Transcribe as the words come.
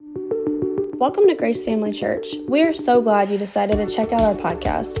Welcome to Grace Family Church. We are so glad you decided to check out our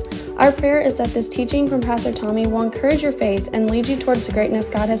podcast. Our prayer is that this teaching from Pastor Tommy will encourage your faith and lead you towards the greatness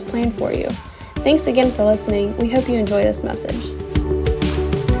God has planned for you. Thanks again for listening. We hope you enjoy this message.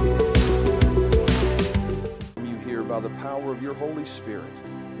 You hear by the power of your Holy Spirit.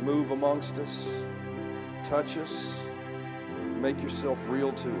 Move amongst us, touch us, make yourself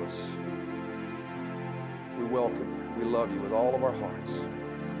real to us. We welcome you. We love you with all of our hearts.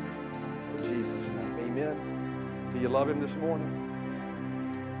 In Jesus' name, amen. Do you love him this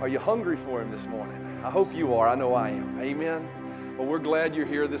morning? Are you hungry for him this morning? I hope you are. I know I am. Amen. Well, we're glad you're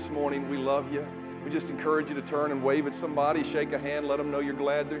here this morning. We love you. We just encourage you to turn and wave at somebody, shake a hand, let them know you're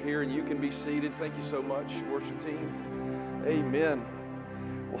glad they're here, and you can be seated. Thank you so much, worship team. Amen.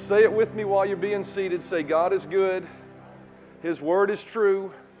 Well, say it with me while you're being seated. Say, God is good, his word is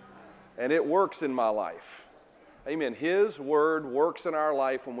true, and it works in my life. Amen. His word works in our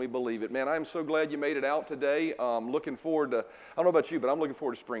life when we believe it. Man, I'm so glad you made it out today. Looking forward to, I don't know about you, but I'm looking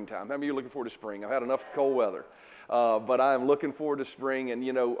forward to springtime. How many of you are looking forward to spring? I've had enough of the cold weather. But I'm looking forward to spring, and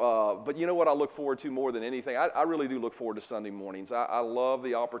but you know what I look forward to more than anything? I really do look forward to Sunday mornings. I love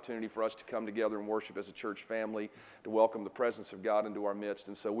the opportunity for us to come together and worship as a church family, to welcome the presence of God into our midst.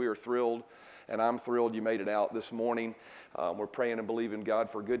 And so we are thrilled, and I'm thrilled you made it out this morning. We're praying and believing God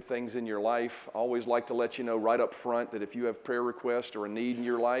for good things in your life. I always like to let you know right up front that if you have prayer requests or a need in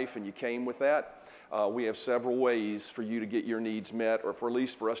your life and you came with that, we have several ways for you to get your needs met, or for at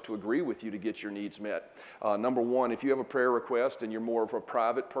least for us to agree with you to get your needs met. Number one, if you have a prayer request and you're more of a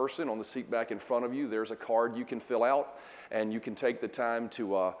private person, on the seat back in front of you, there's a card you can fill out, and you can take the time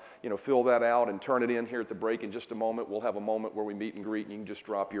to fill that out and turn it in here at the break in just a moment. We'll have a moment where we meet and greet, and you can just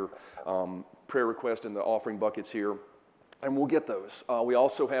drop your prayer request in the offering buckets here, and we'll get those. We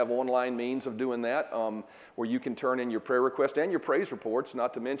also have online means of doing that, where you can turn in your prayer request and your praise reports.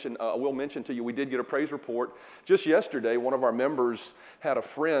 Not to mention, we'll mention to you, we did get a praise report just yesterday. One of our members had a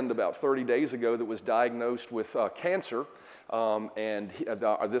friend about 30 days ago that was diagnosed with cancer, and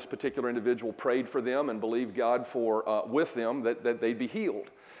this particular individual prayed for them and believed God for with them that they'd be healed.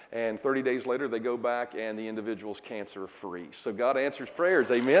 And 30 days later, they go back and the individual's cancer-free. So God answers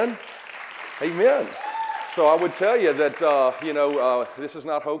prayers. Amen? Amen. So I would tell you that, this is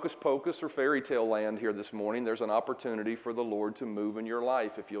not hocus pocus or fairy tale land here this morning. There's an opportunity for the Lord to move in your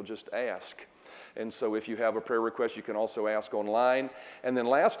life if you'll just ask. And so if you have a prayer request, you can also ask online. And then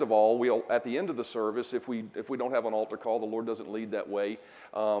last of all, we'll, at the end of the service, if we don't have an altar call, the Lord doesn't lead that way,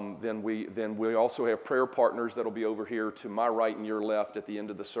 then we also have prayer partners that'll be over here to my right and your left at the end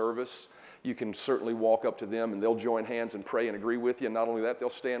of the service. You can certainly walk up to them and they'll join hands and pray and agree with you. And not only that, they'll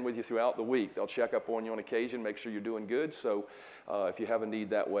stand with you throughout the week. They'll check up on you on occasion, make sure you're doing good. So if you have a need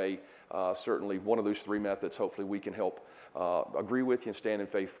that way, certainly one of those three methods, hopefully we can help agree with you and stand in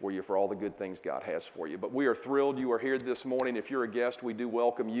faith for you for all the good things God has for you. But we are thrilled you are here this morning. If you're a guest, we do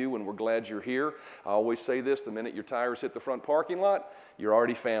welcome you and we're glad you're here. I always say this, the minute your tires hit the front parking lot, you're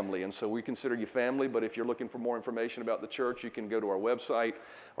already family. And so we consider you family, but if you're looking for more information about the church, you can go to our website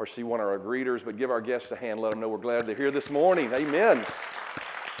or see one of our greeters. But give our guests a hand, let them know we're glad they're here this morning. Amen.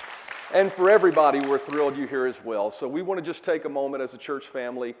 And for everybody, we're thrilled you're here as well. So we want to just take a moment as a church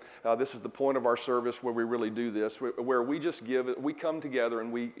family. This is the point of our service where we really do this, where we just we come together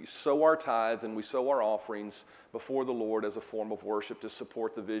and we sow our tithe and we sow our offerings before the Lord as a form of worship to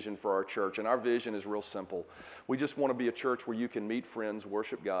support the vision for our church. And our vision is real simple. We just want to be a church where you can meet friends,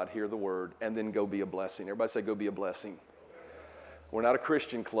 worship God, hear the word, and then go be a blessing. Everybody say, go be a blessing. We're not a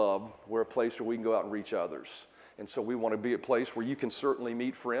Christian club. We're a place where we can go out and reach others. And so we want to be a place where you can certainly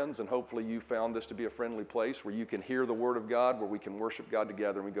meet friends, and hopefully you found this to be a friendly place where you can hear the Word of God, where we can worship God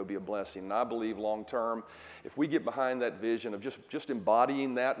together and we go be a blessing. And I believe long term, if we get behind that vision of just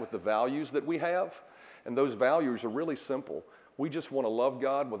embodying that with the values that we have, and those values are really simple. We just want to love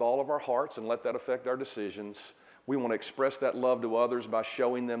God with all of our hearts and let that affect our decisions. We want to express that love to others by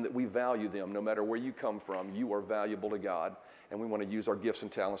showing them that we value them. No matter where you come from, you are valuable to God. And we want to use our gifts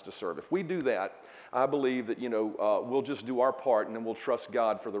and talents to serve. If we do that, I believe that, we'll just do our part and then we'll trust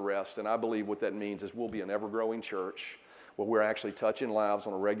God for the rest. And I believe what that means is we'll be an ever-growing church where we're actually touching lives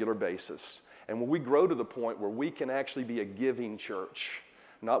on a regular basis. And when we grow to the point where we can actually be a giving church,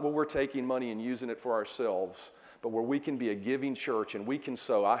 not where we're taking money and using it for ourselves, but where we can be a giving church and we can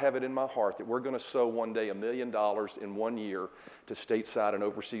sow. I have it in my heart that we're going to sow one day $1 million in 1 year to stateside and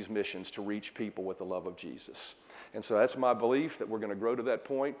overseas missions to reach people with the love of Jesus. And so that's my belief that we're going to grow to that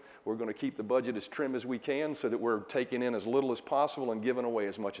point. We're going to keep the budget as trim as we can so that we're taking in as little as possible and giving away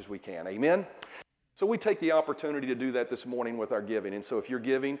as much as we can. Amen? So we take the opportunity to do that this morning with our giving. And so if you're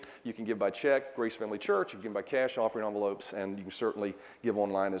giving, you can give by check, Grace Family Church. You can give by cash, offering envelopes, and you can certainly give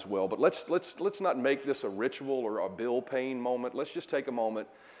online as well. But let's not make this a ritual or a bill-paying moment. Let's just take a moment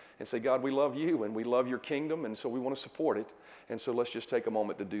and say, God, we love you and we love your kingdom, and so we want to support it. And so let's just take a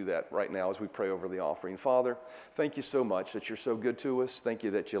moment to do that right now as we pray over the offering. Father, thank you so much that you're so good to us. Thank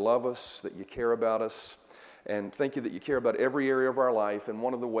you that you love us, that you care about us. And thank you that you care about every area of our life. And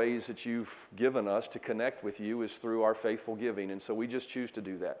one of the ways that you've given us to connect with you is through our faithful giving. And so we just choose to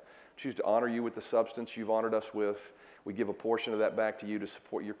do that. Choose to honor you with the substance you've honored us with. We give a portion of that back to you to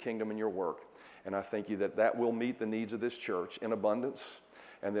support your kingdom and your work. And I thank you that that will meet the needs of this church in abundance,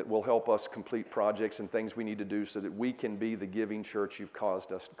 and that will help us complete projects and things we need to do so that we can be the giving church you've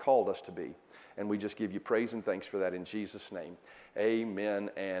called us to be. And we just give you praise and thanks for that in Jesus' name. Amen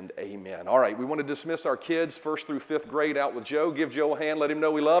and amen. All right, we want to dismiss our kids 1st through 5th grade out with Joe. Give Joe a hand. Let him know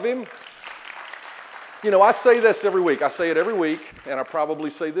we love him. You know, I say this every week. I say it every week, and I probably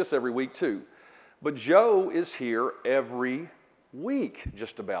say this every week too. But Joe is here every week,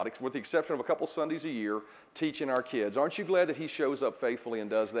 just about, with the exception of a couple Sundays a year, teaching our kids. Aren't you glad that he shows up faithfully and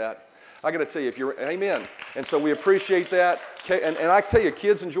does that? I got to tell you, if you're, amen. And so we appreciate that. And I tell you,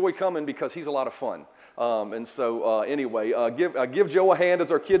 kids enjoy coming because he's a lot of fun. Anyway, give Joe a hand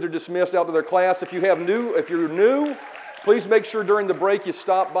as our kids are dismissed out to their class. If you're new, please make sure during the break you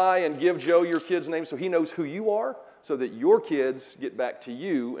stop by and give Joe your kid's name so he knows who you are, so that your kids get back to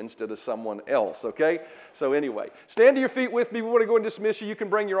you instead of someone else, okay? So anyway, stand to your feet with me. We want to go and dismiss you. You can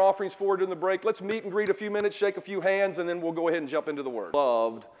bring your offerings forward during the break. Let's meet and greet a few minutes, shake a few hands, and then we'll go ahead and jump into the Word.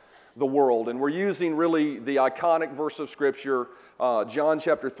 Loved the world. And we're using really the iconic verse of Scripture, John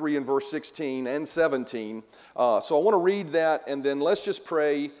chapter 3 and verse 16 and 17. So I want to read that, and then let's just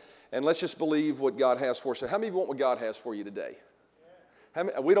pray, and let's just believe what God has for us. So how many of you want what God has for you today?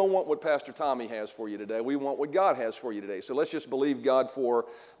 We don't want what Pastor Tommy has for you today. We want what God has for you today. So let's just believe God for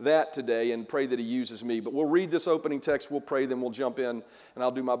that today and pray that He uses me. But we'll read this opening text, we'll pray, then we'll jump in, and I'll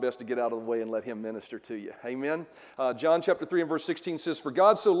do my best to get out of the way and let Him minister to you. Amen? John chapter 3 and verse 16 says, "For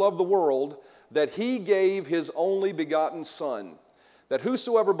God so loved the world that He gave His only begotten Son, that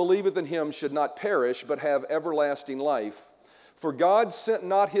whosoever believeth in Him should not perish, but have everlasting life. For God sent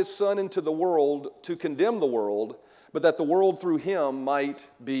not His Son into the world to condemn the world, but that the world through Him might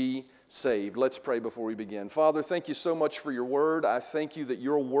be saved." Let's pray before we begin. Father, thank you so much for your word. I thank you that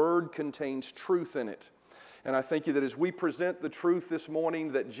your word contains truth in it. And I thank you that as we present the truth this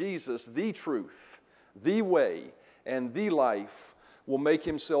morning, that Jesus, the truth, the way, and the life, will make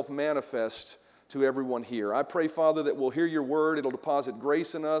Himself manifest to everyone here. I pray, Father, that we'll hear your word. It'll deposit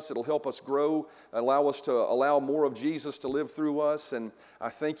grace in us. It'll help us grow, allow us to allow more of Jesus to live through us. And I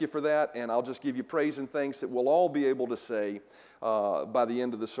thank you for that. And I'll just give you praise and thanks that we'll all be able to say by the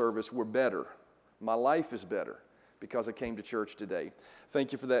end of the service, we're better. My life is better because I came to church today.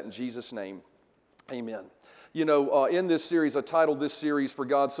 Thank you for that in Jesus' name. Amen. You know, in this series, I titled this series, "For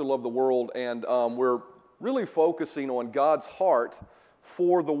God So Loved the World," and we're really focusing on God's heart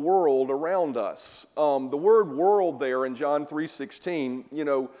for the world around us. The word world there in John 3:16, you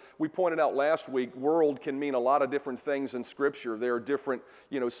know, we pointed out last week, world can mean a lot of different things in Scripture. There are different,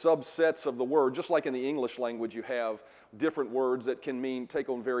 subsets of the word. Just like in the English language, you have different words that can take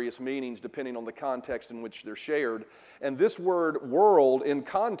on various meanings depending on the context in which they're shared. And this word world in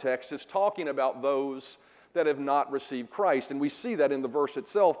context is talking about those that have not received Christ. And we see that in the verse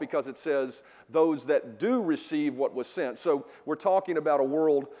itself because it says those that do receive what was sent. So we're talking about a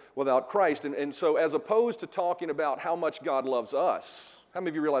world without Christ. And so as opposed to talking about how much God loves us, how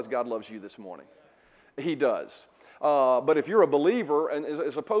many of you realize God loves you this morning? He does. But if you're a believer, and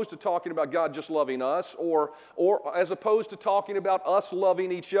as opposed to talking about God just loving us, or as opposed to talking about us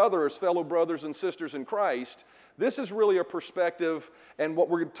loving each other as fellow brothers and sisters in Christ, this is really a perspective, and what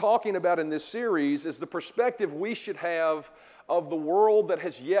we're talking about in this series is the perspective we should have of the world that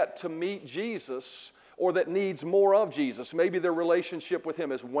has yet to meet Jesus or that needs more of Jesus. Maybe their relationship with Him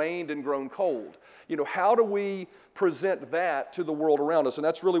has waned and grown cold. How do we present that to the world around us? And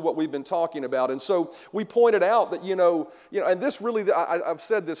that's really what we've been talking about. And so we pointed out that, and this really, I've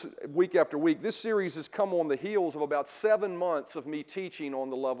said this week after week, this series has come on the heels of about 7 months of me teaching on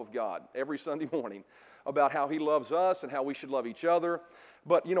the love of God every Sunday morning, about how He loves us and how we should love each other.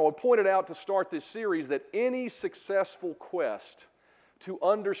 But, I pointed out to start this series that any successful quest to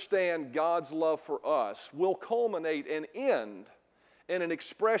understand God's love for us will culminate and end in an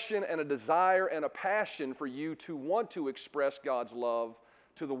expression and a desire and a passion for you to want to express God's love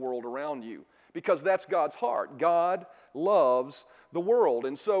to the world around you. Because that's God's heart. God loves the world.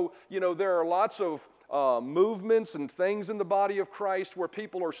 And so, there are lots of movements and things in the body of Christ where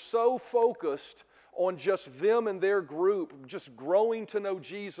people are so focused on just them and their group, just growing to know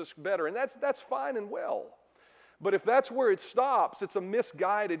Jesus better. And that's fine and well. But if that's where it stops, it's a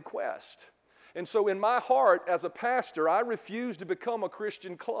misguided quest. And so in my heart as a pastor, I refuse to become a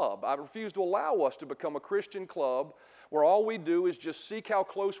Christian club. I refuse to allow us to become a Christian club where all we do is just seek how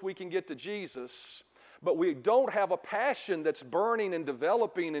close we can get to Jesus, but we don't have a passion that's burning and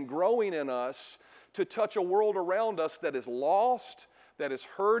developing and growing in us to touch a world around us that is lost, that is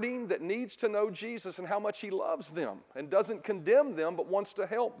hurting, that needs to know Jesus and how much He loves them and doesn't condemn them but wants to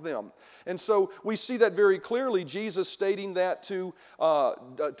help them. And so we see that very clearly, Jesus stating that to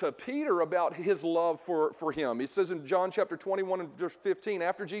Peter about His love for him. He says in John chapter 21 and verse 15,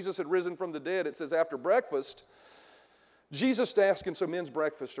 after Jesus had risen from the dead, it says after breakfast, Jesus asked, and so men's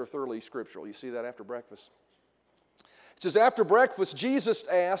breakfasts are thoroughly scriptural. You see that after breakfast? It says, after breakfast, Jesus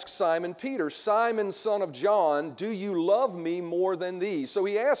asked Simon Peter, Simon, son of John, do you love me more than these? So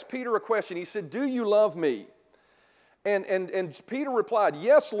He asked Peter a question. He said, do you love me? And Peter replied,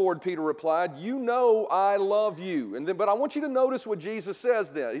 yes, Lord, Peter replied, you know I love you. But I want you to notice what Jesus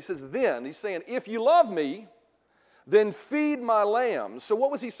says then. He says, he's saying, if you love me, then feed my lambs. So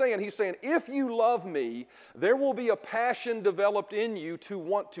what was He saying? He's saying, if you love me, there will be a passion developed in you to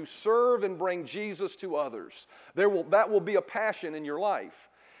want to serve and bring Jesus to others. That will be a passion in your life.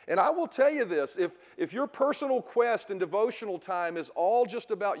 And I will tell you this, if your personal quest and devotional time is all just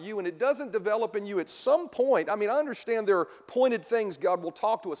about you and it doesn't develop in you at some point, I understand there are pointed things God will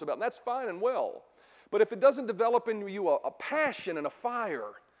talk to us about, and that's fine and well. But if it doesn't develop in you a passion and a fire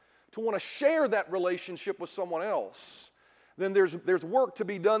to want to share that relationship with someone else, then there's work to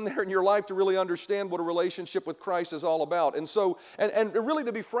be done there in your life to really understand what a relationship with Christ is all about. And so, and really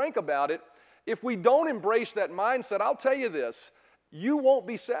to be frank about it, if we don't embrace that mindset, I'll tell you this, you won't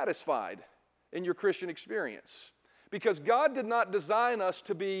be satisfied in your Christian experience. Because God did not design us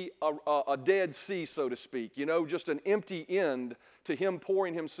to be a Dead Sea, so to speak, just an empty end to Him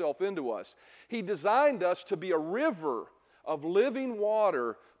pouring Himself into us. He designed us to be a river of living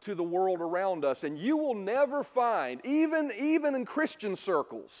water to the world around us. And you will never find, even in Christian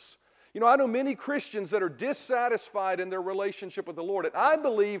circles, I know many Christians that are dissatisfied in their relationship with the Lord. And I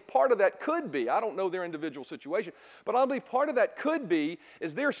believe part of that could be, I don't know their individual situation, but I believe part of that could be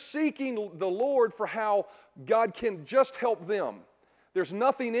is they're seeking the Lord for how God can just help them. There's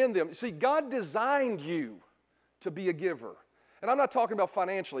nothing in them. See, God designed you to be a giver. And I'm not talking about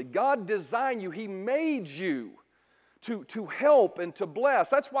financially. God designed you. He made you to help and to bless.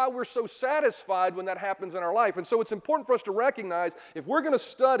 That's why we're so satisfied when that happens in our life. And so it's important for us to recognize if we're going to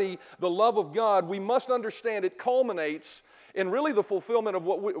study the love of God, we must understand it culminates in really the fulfillment of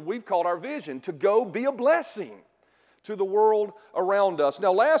what we've called our vision, to go be a blessing to the world around us.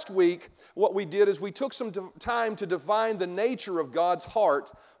 Now, last week, what we did is we took some time to define the nature of God's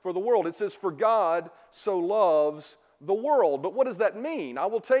heart for the world. It says, for God so loves the world. But what does that mean? I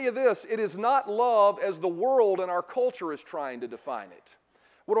will tell you this, it is not love as the world and our culture is trying to define it.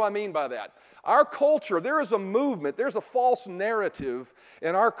 What do I mean by that? Our culture, there is a movement, there's a false narrative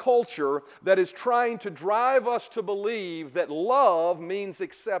in our culture that is trying to drive us to believe that love means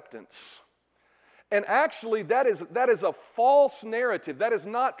acceptance. And actually, that is a false narrative. That is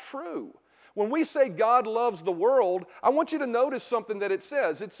not true. When we say God loves the world, I want you to notice something that it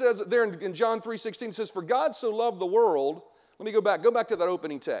says. It says there in John 3:16, it says, for God so loved the world. Let me go back to that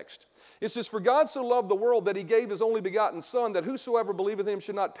opening text. It says, for God so loved the world that He gave His only begotten Son, that whosoever believeth in Him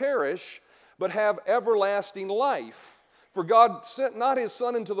should not perish, but have everlasting life. For God sent not His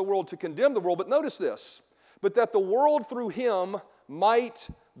Son into the world to condemn the world, but notice this, but that the world through Him might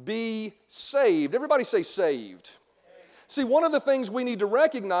be saved. Everybody say saved. See, one of the things we need to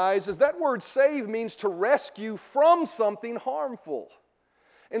recognize is that word save means to rescue from something harmful.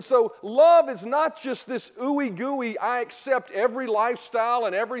 And so love is not just this ooey-gooey, I accept every lifestyle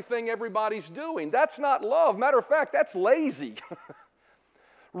and everything everybody's doing. That's not love. Matter of fact, that's lazy.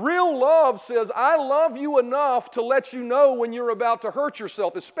 Real love says, I love you enough to let you know when you're about to hurt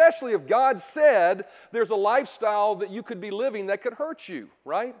yourself, especially if God said there's a lifestyle that you could be living that could hurt you,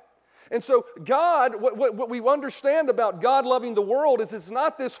 right? And so God, what we understand about God loving the world is it's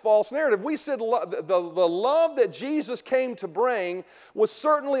not this false narrative. We said the love that Jesus came to bring was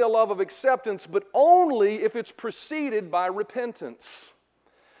certainly a love of acceptance, but only if it's preceded by repentance.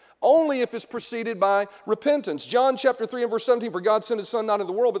 Only if it's preceded by repentance. John chapter 3 and verse 17, for God sent His Son not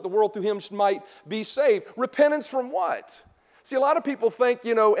into the world, but the world through Him might be saved. Repentance from what? See, a lot of people think,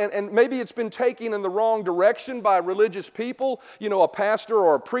 and maybe it's been taken in the wrong direction by religious people, a pastor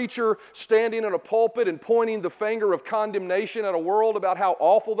or a preacher standing in a pulpit and pointing the finger of condemnation at a world about how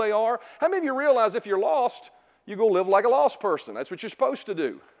awful they are. How many of you realize if you're lost, you go live like a lost person? That's what you're supposed to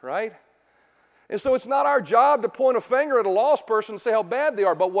do, right? And so it's not our job to point a finger at a lost person and say how bad they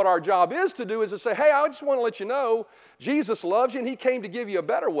are. But what our job is to do is to say, hey, I just want to let you know Jesus loves you and He came to give you a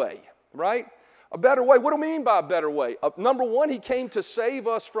better way, right? A better way. What do we mean by a better way? Number one, He came to save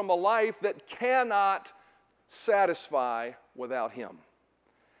us from a life that cannot satisfy without Him.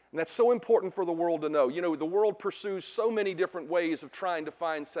 And that's so important for the world to know. You know, the world pursues so many different ways of trying to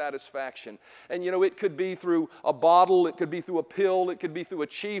find satisfaction. And, you know, it could be through a bottle, it could be through a pill, it could be through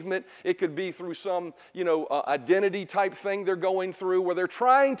achievement, it could be through some, identity type thing they're going through where they're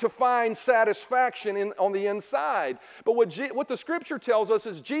trying to find satisfaction on the inside. But what the Scripture tells us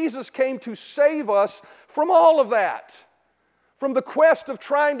is Jesus came to save us from all of that. From the quest of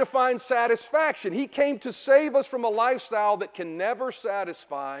trying to find satisfaction. He came to save us from a lifestyle that can never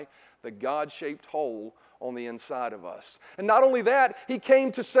satisfy the God-shaped hole on the inside of us. And not only that, He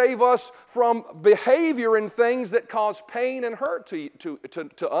came to save us from behavior and things that cause pain and hurt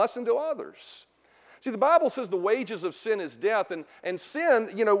to us and to others. See, the Bible says the wages of sin is death, and sin,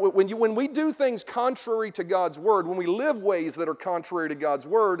 when we do things contrary to God's Word, when we live ways that are contrary to God's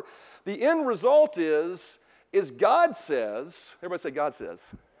Word, the end result is God says, everybody say God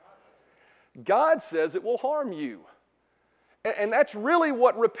says. God says it will harm you. And that's really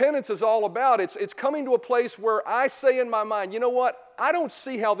what repentance is all about. It's coming to a place where I say in my mind, you know what? I don't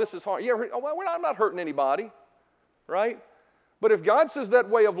see how this is harming. I'm not hurting anybody, right? But if God says that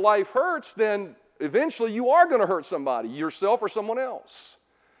way of life hurts, then eventually you are going to hurt somebody, yourself or someone else.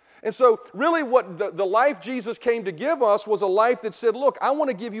 And so really what the life Jesus came to give us was a life that said, look, I want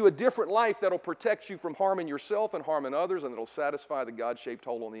to give you a different life that'll protect you from harming yourself and harming others, and that'll satisfy the God-shaped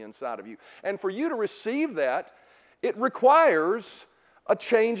hole on the inside of you. And for you to receive that, it requires a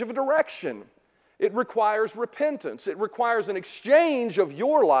change of direction. It requires repentance. It requires an exchange of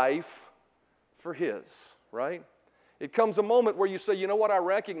your life for His, right? It comes a moment where you say, you know what, I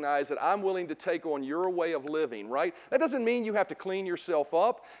recognize that I'm willing to take on your way of living, right? That doesn't mean you have to clean yourself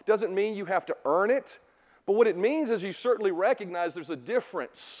up. Doesn't mean you have to earn it. But what it means is you certainly recognize there's a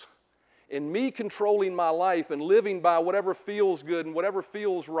difference in me controlling my life and living by whatever feels good and whatever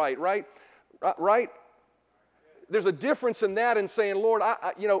feels right, right? Right? There's a difference in that and saying, Lord,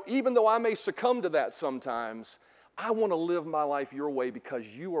 even though I may succumb to that sometimes, I want to live my life your way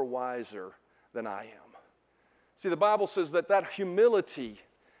because you are wiser than I am. See, the Bible says that humility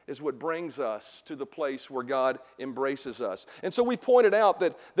is what brings us to the place where God embraces us. And so we pointed out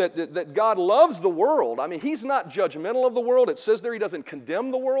that God loves the world. I mean, He's not judgmental of the world. It says there He doesn't condemn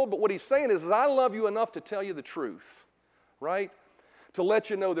the world, but what He's saying is I love you enough to tell you the truth, right? To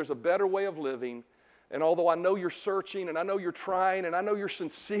let you know there's a better way of living. And although I know you're searching and I know you're trying and I know you're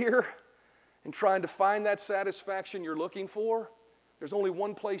sincere in trying to find that satisfaction you're looking for, there's only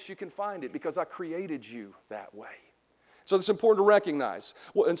one place you can find it because I created you that way. So it's important to recognize.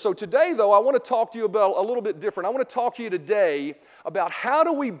 And so today, though, I want to talk to you about a little bit different. I want to talk to you today about how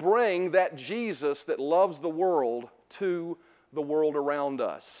do we bring that Jesus that loves the world to the world around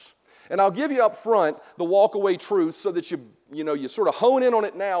us. And I'll give you up front the walk-away truth so that you sort of hone in on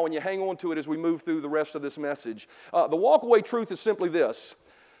it now and you hang on to it as we move through the rest of this message. The walk-away truth is simply this.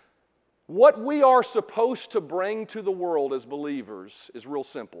 What we are supposed to bring to the world as believers is real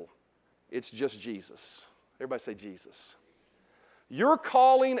simple. It's just Jesus. Everybody say Jesus. Your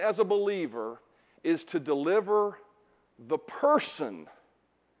calling as a believer is to deliver the person.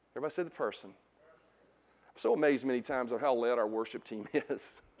 Everybody say the person. I'm so amazed many times at how led our worship team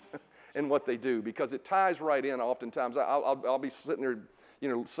is and what they do because it ties right in oftentimes. I'll be sitting there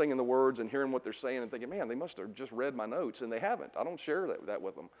singing the words and hearing what they're saying and thinking, man, they must have just read my notes, and they haven't. I don't share that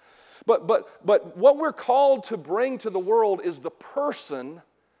with them. But what we're called to bring to the world is the person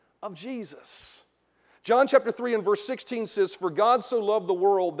of Jesus. John chapter 3 and verse 16 says, for God so loved the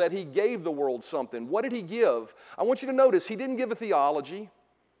world that He gave the world something. What did He give? I want you to notice He didn't give a theology.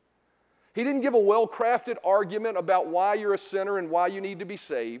 He didn't give a well-crafted argument about why you're a sinner and why you need to be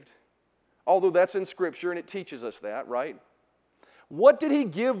saved, although that's in Scripture and it teaches us that, right? What did He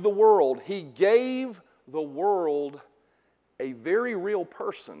give the world? He gave the world a very real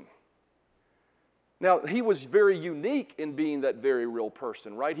person. Now, He was very unique in being that very real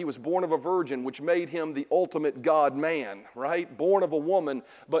person, right? He was born of a virgin, which made Him the ultimate God-man, right? Born of a woman,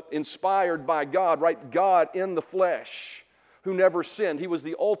 but inspired by God, right? God in the flesh, who never sinned. He was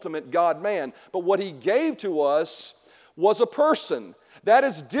the ultimate God-man. But what He gave to us was a person. That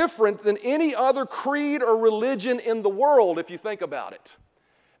is different than any other creed or religion in the world, if you think about it.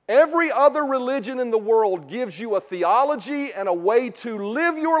 Every other religion in the world gives you a theology and a way to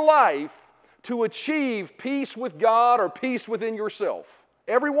live your life to achieve peace with God or peace within yourself.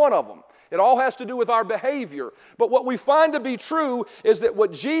 Every one of them. It all has to do with our behavior. But what we find to be true is that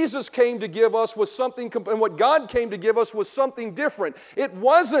what Jesus came to give us was something, and what God came to give us was something different. It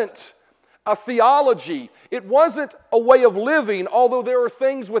wasn't a theology. It wasn't a way of living, although there are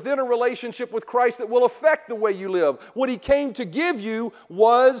things within a relationship with Christ that will affect the way you live. What He came to give you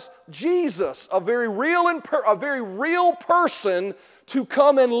was Jesus, a very real person to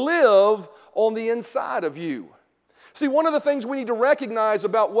come and live on the inside of you. See, one of the things we need to recognize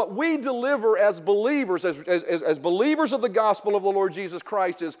about what we deliver as believers, as believers of the gospel of the Lord Jesus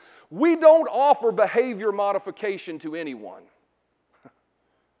Christ, is we don't offer behavior modification to anyone.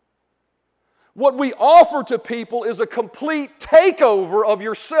 What we offer to people is a complete takeover of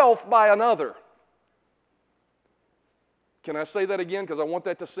yourself by another. Can I say that again? Because I want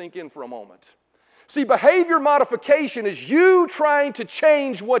that to sink in for a moment. See, behavior modification is you trying to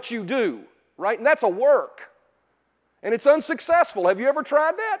change what you do, right? And that's a work. And it's unsuccessful. Have you ever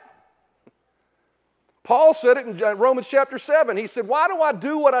tried that? Paul said it in Romans chapter 7. He said, why do I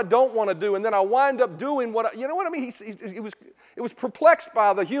do what I don't want to do? And then I wind up doing what you know what I mean? He was perplexed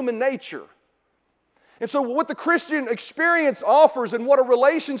by the human nature. And so what the Christian experience offers and what a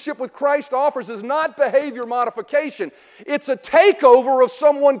relationship with Christ offers is not behavior modification. It's a takeover of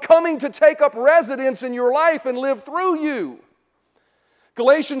someone coming to take up residence in your life and live through you.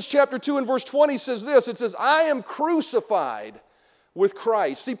 Galatians chapter 2 and verse 20 says this. It says, I am crucified with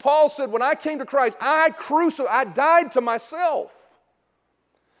Christ. See, Paul said, when I came to Christ, I died to myself.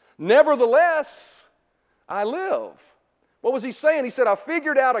 Nevertheless, I live. What was he saying? He said, I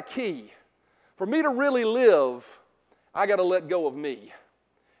figured out a key. For me to really live, I got to let go of me.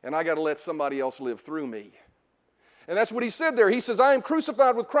 And I got to let somebody else live through me. And that's what he said there. He says, I am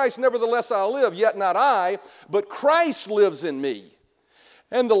crucified with Christ, nevertheless I live, yet not I, but Christ lives in me.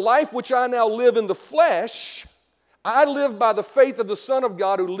 And the life which I now live in the flesh, I live by the faith of the Son of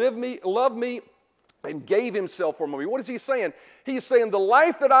God who loved me and gave Himself for me. What is he saying? He's saying the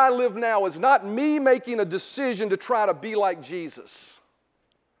life that I live now is not me making a decision to try to be like Jesus.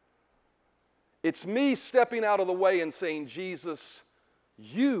 It's me stepping out of the way and saying, Jesus,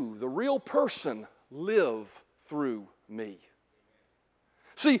 you, the real person, live through me.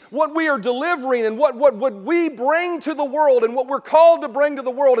 See, what we are delivering and what we bring to the world and what we're called to bring to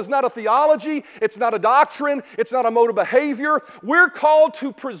the world is not a theology, it's not a doctrine, it's not a mode of behavior. We're called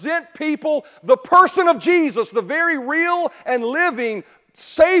to present people the person of Jesus, the very real and living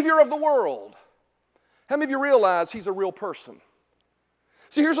Savior of the world. How many of you realize He's a real person?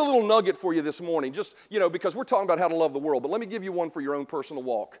 See, here's a little nugget for you this morning, just, because we're talking about how to love the world, but let me give you one for your own personal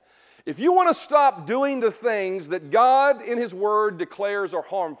walk. If you want to stop doing the things that God in His Word declares are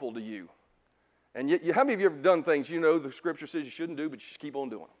harmful to you, and yet, how many of you have ever done things the Scripture says you shouldn't do, but you just keep on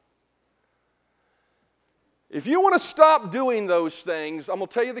doing them? If you want to stop doing those things, I'm going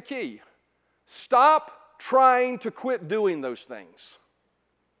to tell you the key. Stop trying to quit doing those things.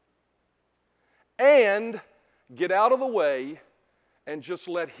 And get out of the way and just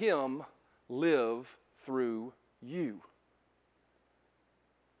let Him live through you.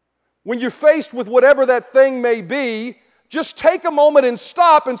 When you're faced with whatever that thing may be, just take a moment and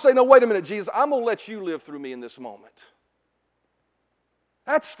stop and say, no, wait a minute, Jesus, I'm going to let you live through me in this moment.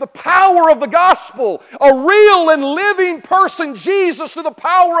 That's the power of the gospel. A real and living person, Jesus, through the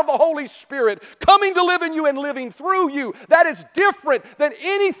power of the Holy Spirit, coming to live in you and living through you. That is different than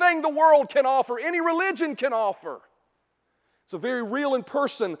anything the world can offer, any religion can offer. It's a very real in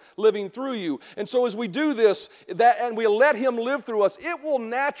person living through you. And so as we do this, and we let Him live through us, it will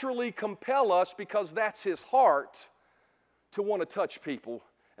naturally compel us, because that's His heart, to want to touch people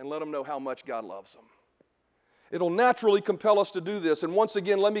and let them know how much God loves them. It'll naturally compel us to do this. And once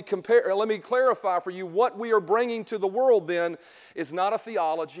again, let me clarify for you what we are bringing to the world then is not a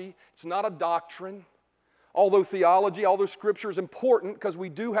theology, it's not a doctrine. Although Scripture is important, because we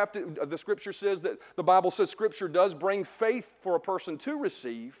do have to, the Scripture says that, the Bible says Scripture does bring faith for a person to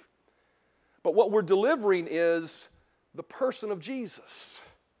receive. But what we're delivering is the person of Jesus.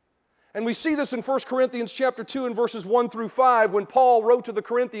 And we see this in 1 Corinthians chapter 2 and verses 1 through 5 when Paul wrote to the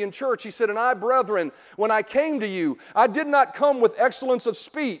Corinthian church. He said, and I, brethren, when I came to you, I did not come with excellence of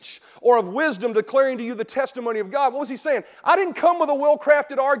speech or of wisdom declaring to you the testimony of God. What was he saying? I didn't come with a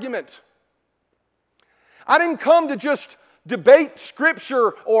well-crafted argument. I didn't come to just debate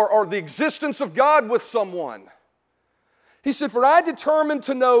Scripture or the existence of God with someone. He said, for I determined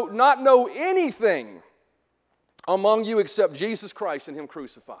to not know anything among you except Jesus Christ and Him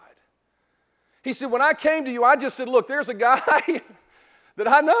crucified. He said, when I came to you, I just said, look, there's a guy that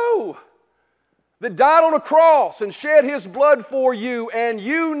I know that died on a cross and shed His blood for you, and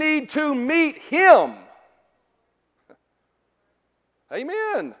you need to meet Him.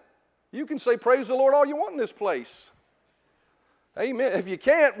 Amen. You can say praise the Lord all you want in this place. Amen. If you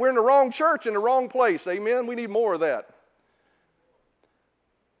can't, we're in the wrong church, in the wrong place. Amen. We need more of that.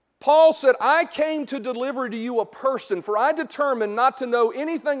 Paul said, I came to deliver to you a person, for I determined not to know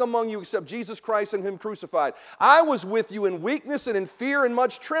anything among you except Jesus Christ and Him crucified. I was with you in weakness and in fear and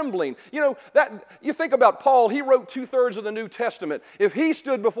much trembling. You think about Paul, he wrote 2/3 of the New Testament. If he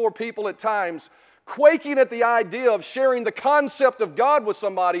stood before people at times quaking at the idea of sharing the concept of God with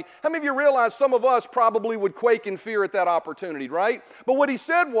somebody, how many of you realize some of us probably would quake in fear at that opportunity, right? But what he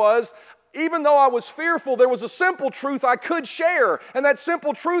said was, even though I was fearful, there was a simple truth I could share. And that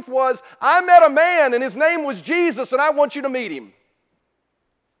simple truth was, I met a man and his name was Jesus and I want you to meet him.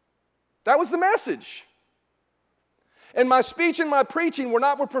 That was the message. And my speech and my preaching were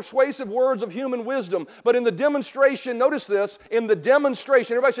not with persuasive words of human wisdom, but in the demonstration, notice this, in the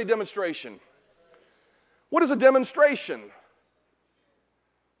demonstration, everybody say demonstration. What is a demonstration?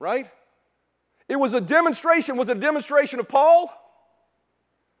 Right? It was a demonstration. Was it a demonstration of Paul?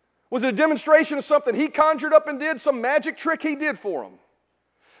 Was it a demonstration of something he conjured up and did, some magic trick he did for him?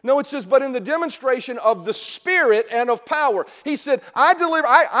 No, it says, but in the demonstration of the Spirit and of power. He said, I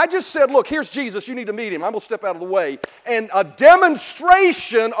just said, look, here's Jesus, you need to meet him. I'm going to step out of the way. And a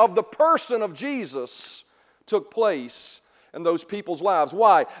demonstration of the person of Jesus took place in those people's lives.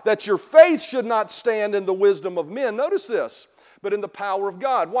 Why? That your faith should not stand in the wisdom of men. Notice this. But in the power of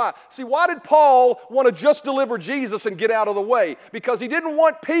God. Why? See, why did Paul want to just deliver Jesus and get out of the way? Because he didn't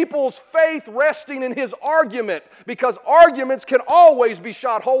want people's faith resting in his argument, because arguments can always be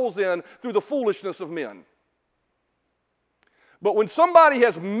shot holes in through the foolishness of men. But when somebody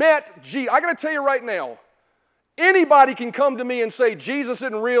has met Jesus, I got to tell you right now, anybody can come to me and say, Jesus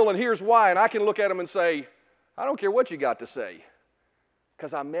isn't real and here's why, and I can look at them and say, I don't care what you got to say,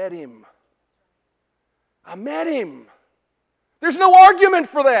 because I met him. I met him. There's no argument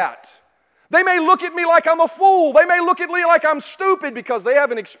for that. They may look at me like I'm a fool. They may look at me like I'm stupid because they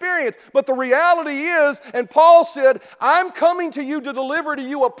haven't experienced. But the reality is, and Paul said, I'm coming to you to deliver to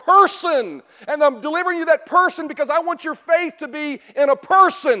you a person. And I'm delivering you that person because I want your faith to be in a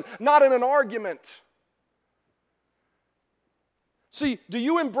person, not in an argument. See, do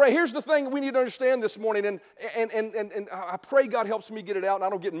you embrace, here's the thing we need to understand this morning, and I pray God helps me get it out and I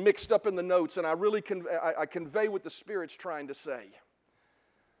don't get mixed up in the notes and I really convey what the Spirit's trying to say.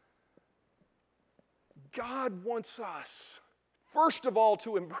 God wants us, first of all,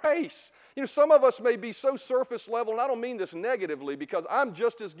 to embrace. Some of us may be so surface level, and I don't mean this negatively because I'm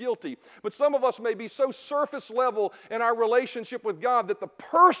just as guilty, but some of us may be so surface level in our relationship with God that the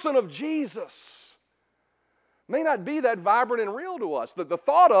person of Jesus may not be that vibrant and real to us. The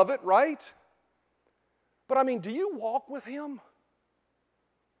thought of it, right? But I mean, do you walk with Him?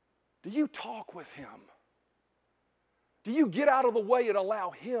 Do you talk with Him? Do you get out of the way and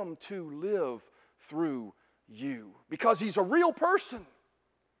allow Him to live through you? Because He's a real person.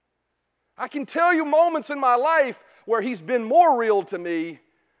 I can tell you moments in my life where He's been more real to me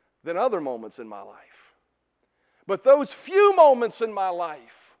than other moments in my life. But those few moments in my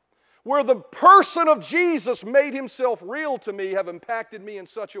life where the person of Jesus made Himself real to me have impacted me in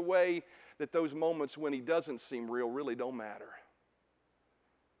such a way that those moments when He doesn't seem real really don't matter.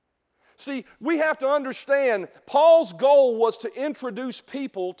 See, we have to understand Paul's goal was to introduce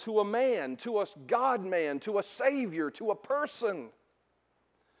people to a man, to a God-man, to a Savior, to a person.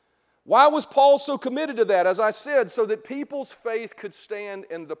 Why was Paul so committed to that? As I said, so that people's faith could stand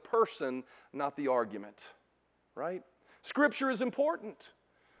in the person, not the argument. Right? Scripture is important.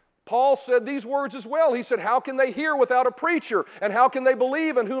 Paul said these words as well. He said, how can they hear without a preacher? And how can they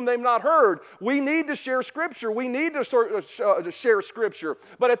believe in whom they've not heard? We need to share Scripture. We need to share Scripture.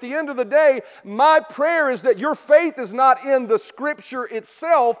 But at the end of the day, my prayer is that your faith is not in the Scripture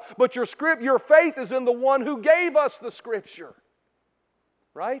itself, but your faith is in the one who gave us the Scripture.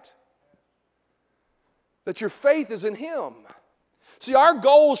 Right? That your faith is in Him. See, our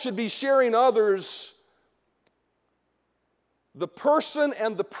goal should be sharing others the person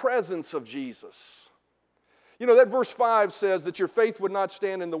and the presence of Jesus. That verse 5 says that your faith would not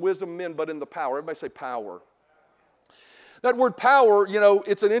stand in the wisdom of men, but in the power. Everybody say power. That word power,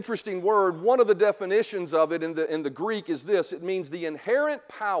 it's an interesting word. One of the definitions of it in the Greek is this. It means the inherent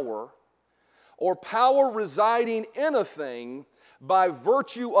power or power residing in a thing by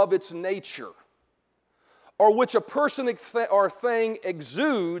virtue of its nature, or which a person or thing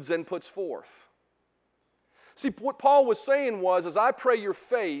exudes and puts forth. See, what Paul was saying was, as I pray your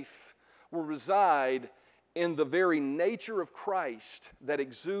faith will reside in the very nature of Christ that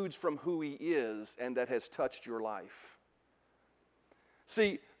exudes from who He is and that has touched your life.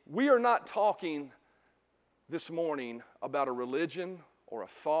 See, we are not talking this morning about a religion or a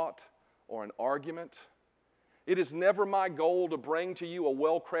thought or an argument. It is never my goal to bring to you a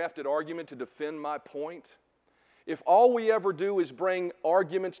well-crafted argument to defend my point. If all we ever do is bring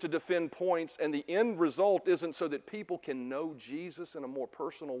arguments to defend points and the end result isn't so that people can know Jesus in a more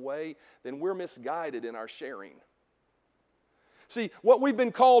personal way, then we're misguided in our sharing. See, what we've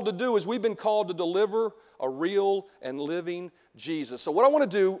been called to do is we've been called to deliver a real and living Jesus. So what I want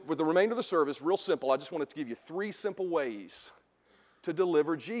to do with the remainder of the service, real simple, I just wanted to give you 3 simple ways to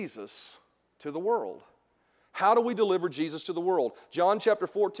deliver Jesus to the world. How do we deliver Jesus to the world? John chapter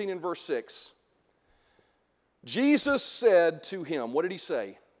 14 and verse 6. Jesus said to him, what did he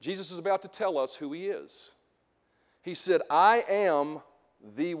say? Jesus is about to tell us who he is. He said, I am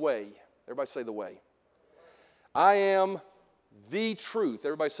the way. Everybody say the way. I am the truth.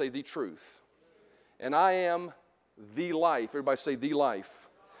 Everybody say the truth. And I am the life. Everybody say the life.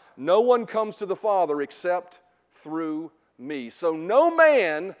 No one comes to the Father except through me. So no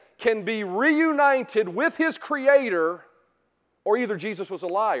man can be reunited with his Creator, or either Jesus was a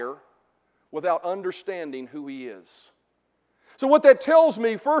liar, without understanding who he is. So what that tells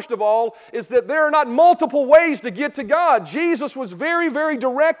me, first of all, is that there are not multiple ways to get to God. Jesus was very, very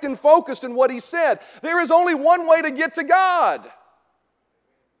direct and focused in what he said. There is only one way to get to God.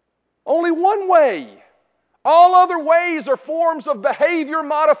 Only one way. All other ways are forms of behavior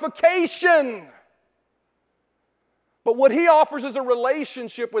modification. But what he offers is a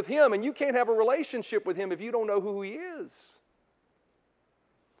relationship with him, and you can't have a relationship with him if you don't know who he is.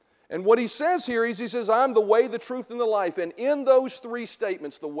 And what he says here is, he says, I'm the way, the truth, and the life. And in those 3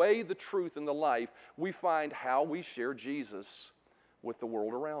 statements, the way, the truth, and the life, we find how we share Jesus with the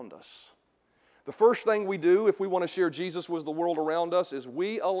world around us. The first thing we do if we want to share Jesus with the world around us is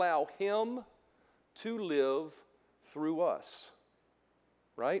we allow him to live through us.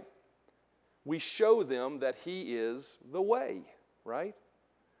 Right? We show them that he is the way. Right?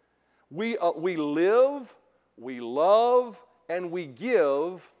 We live, we love, and we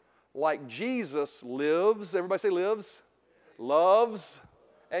give like Jesus lives. Everybody say lives, loves,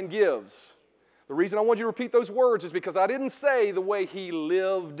 and gives. The reason I want you to repeat those words is because I didn't say the way he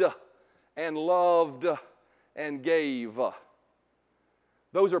lived and loved and gave.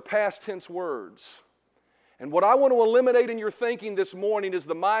 Those are past tense words. And what I want to eliminate in your thinking this morning is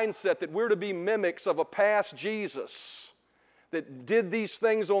the mindset that we're to be mimics of a past Jesus that did these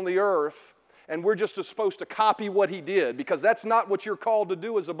things on the earth, and we're just supposed to copy what he did, because that's not what you're called to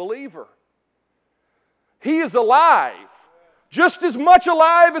do as a believer. He is alive. Just as much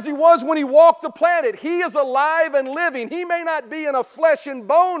alive as he was when he walked the planet. He is alive and living. He may not be in a flesh and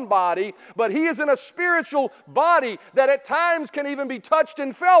bone body, but he is in a spiritual body that at times can even be touched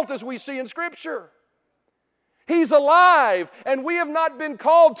and felt, as we see in Scripture. He's alive, and we have not been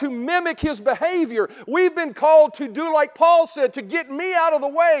called to mimic his behavior. We've been called to do like Paul said, to get me out of the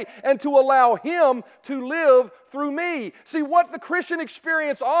way and to allow him to live through me. See, what the Christian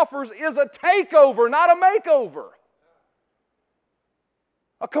experience offers is a takeover, not a makeover.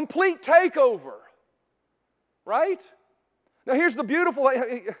 A complete takeover. Right? Now here's the beautiful,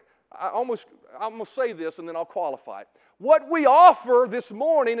 I almost say this and then I'll qualify it. What we offer this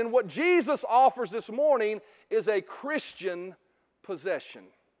morning and what Jesus offers this morning is a Christian possession.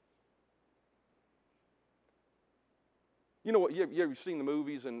 You know what, you've seen the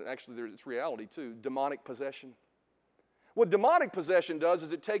movies, and actually it's reality too, demonic possession. What demonic possession does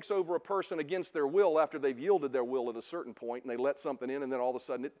is it takes over a person against their will after they've yielded their will at a certain point, and they let something in, and then all of a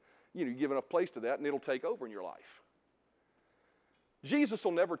sudden you give enough place to that and it'll take over in your life. Jesus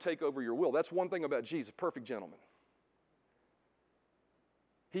will never take over your will. That's one thing about Jesus, perfect gentleman.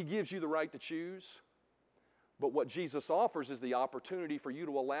 He gives you the right to choose, but what Jesus offers is the opportunity for you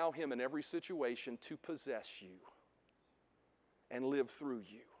to allow him in every situation to possess you and live through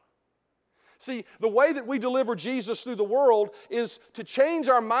you. See, the way that we deliver Jesus through the world is to change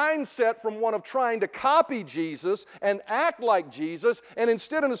our mindset from one of trying to copy Jesus and act like Jesus, and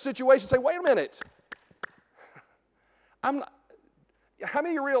instead in a situation say, wait a minute, how many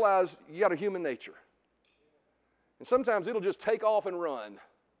of you realize you got a human nature? And sometimes it'll just take off and run.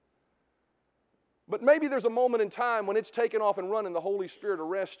 But maybe there's a moment in time when it's taken off and run and the Holy Spirit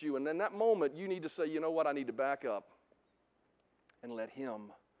arrests you, and in that moment you need to say, you know what, I need to back up and let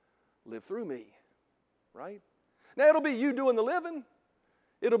him live through me, right? Now it'll be you doing the living.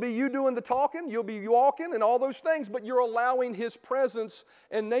 It'll be you doing the talking. You'll be walking and all those things, but you're allowing his presence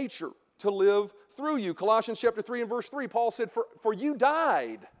and nature to live through you. Colossians chapter 3 and verse 3, Paul said, for you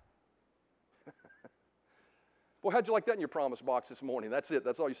died. Boy, how'd you like that in your promise box this morning? That's it.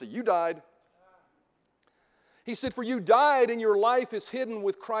 That's all you say. You died. He said, for you died and your life is hidden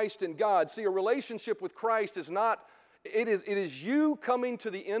with Christ in God. See, a relationship with Christ is not, it is you coming to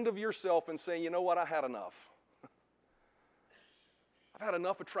the end of yourself and saying, you know what, I had enough. I've had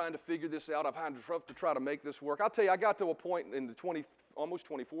enough of trying to figure this out. I've had enough to try to make this work. I'll tell you, I got to a point in the almost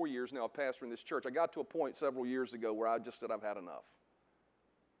 24 years now of pastoring this church. I got to a point several years ago where I just said, I've had enough.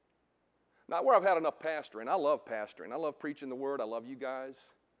 Not where I've had enough pastoring. I love pastoring. I love preaching the word. I love you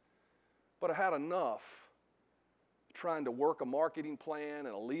guys. But I had enough trying to work a marketing plan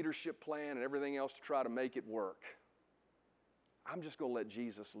and a leadership plan and everything else to try to make it work. I'm just going to let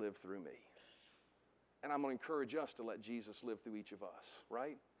Jesus live through me. And I'm going to encourage us to let Jesus live through each of us,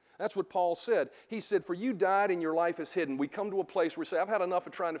 right? That's what Paul said. He said, for you died and your life is hidden. We come to a place where we say, I've had enough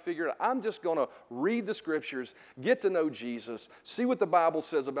of trying to figure it out. I'm just going to read the Scriptures, get to know Jesus, see what the Bible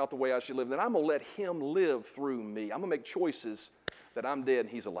says about the way I should live. Then I'm going to let Him live through me. I'm going to make choices that I'm dead and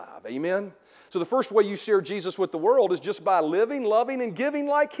He's alive. Amen? So the first way you share Jesus with the world is just by living, loving, and giving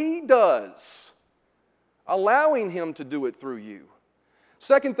like He does. Allowing Him to do it through you.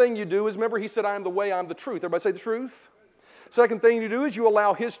 Second thing you do is, remember He said, I am the way, I am the truth. Everybody say the truth. Second thing you do is you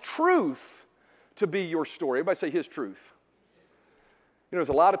allow His truth to be your story. Everybody say His truth. You know, there's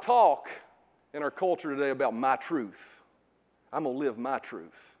a lot of talk in our culture today about my truth. I'm going to live my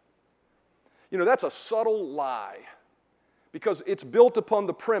truth. You know, that's a subtle lie because it's built upon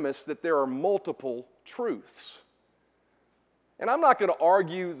the premise that there are multiple truths. And I'm not going to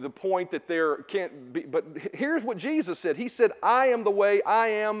argue the point that there can't be, but here's what Jesus said. He said, I am the way, I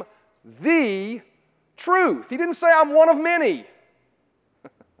am the truth. He didn't say I'm one of many.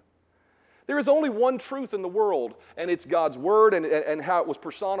 There is only one truth in the world, and it's God's Word and how it was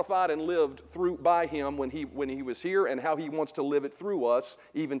personified and lived through by Him when He was here and how He wants to live it through us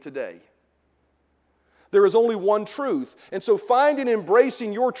even today. There is only one truth. And so finding and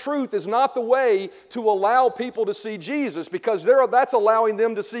embracing your truth is not the way to allow people to see Jesus because that's allowing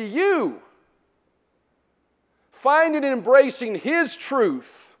them to see you. Finding and embracing His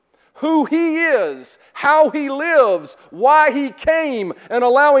truth, who He is, how He lives, why He came, and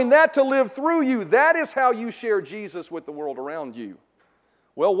allowing that to live through you, that is how you share Jesus with the world around you.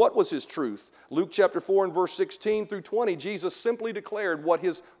 Well, what was His truth? Luke chapter 4 and verse 16 through 20, Jesus simply declared what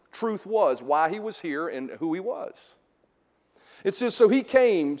His truth was, why He was here, and who He was. It says, so He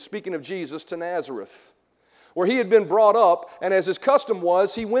came, speaking of Jesus, to Nazareth, where He had been brought up, and as His custom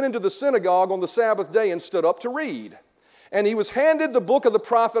was, He went into the synagogue on the Sabbath day and stood up to read. And He was handed the book of the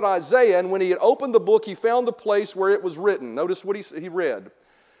prophet Isaiah, and when He had opened the book, He found the place where it was written. Notice what he read.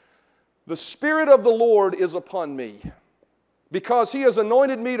 The Spirit of the Lord is upon me, because He has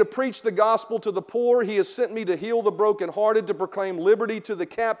anointed me to preach the gospel to the poor. He has sent me to heal the brokenhearted, to proclaim liberty to the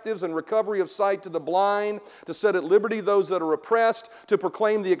captives and recovery of sight to the blind, to set at liberty those that are oppressed, to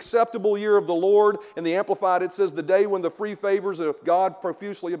proclaim the acceptable year of the Lord. In the Amplified it says, the day when the free favors of God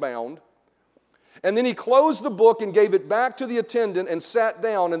profusely abound. And then He closed the book and gave it back to the attendant and sat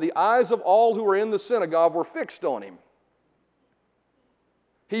down, and the eyes of all who were in the synagogue were fixed on Him.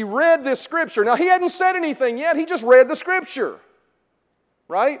 He read this Scripture. Now, He hadn't said anything yet. He just read the Scripture.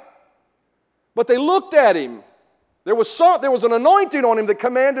 Right? But they looked at Him. There was an anointing on Him that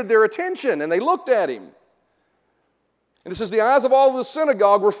commanded their attention, and they looked at Him. And it says, the eyes of all of the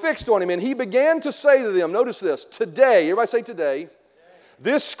synagogue were fixed on Him, and He began to say to them, notice this, today, everybody say today,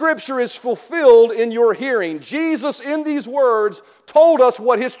 this Scripture is fulfilled in your hearing. Jesus, in these words, told us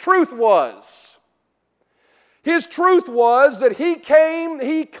what His truth was. His truth was that He came,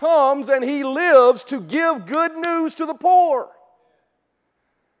 He comes, and He lives to give good news to the poor.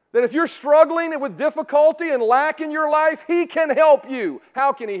 That if you're struggling with difficulty and lack in your life, He can help you.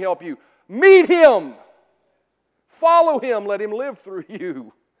 How can He help you? Meet Him. Follow Him. Let Him live through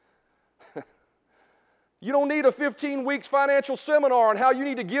you. You don't need a 15 weeks financial seminar on how you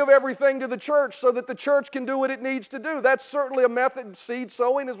need to give everything to the church so that the church can do what it needs to do. That's certainly a method. Seed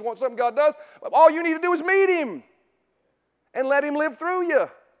sowing is something God does. All you need to do is meet Him and let Him live through you.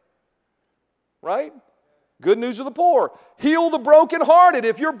 Right? Good news to the poor. Heal the brokenhearted.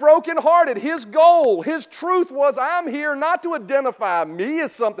 If you're brokenhearted, His goal, His truth was, I'm here not to identify me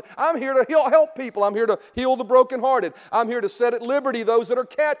as something. I'm here to help people. I'm here to heal the brokenhearted. I'm here to set at liberty those that are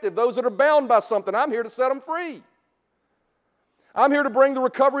captive, those that are bound by something. I'm here to set them free. I'm here to bring the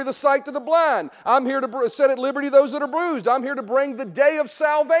recovery of the sight to the blind. I'm here to set at liberty those that are bruised. I'm here to bring the day of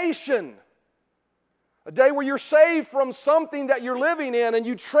salvation. A day where you're saved from something that you're living in and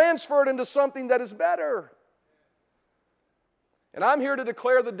you transfer it into something that is better. And I'm here to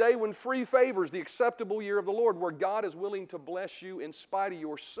declare the day when free favors, the acceptable year of the Lord, where God is willing to bless you in spite of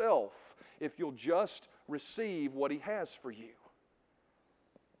yourself if you'll just receive what He has for you.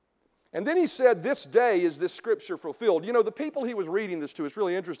 And then he said, this day is this scripture fulfilled. You know, the people he was reading this to, it's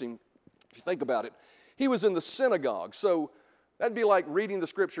really interesting if you think about it. He was in the synagogue, so that'd be like reading the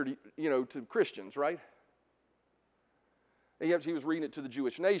scripture to Christians, right? And he was reading it to the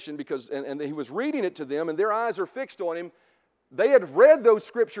Jewish nation and he was reading it to them, and their eyes are fixed on him. They had read those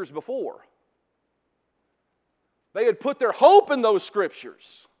scriptures before. They had put their hope in those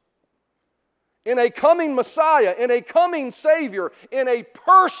scriptures, in a coming Messiah, in a coming Savior, in a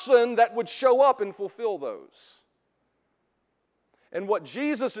person that would show up and fulfill those. And what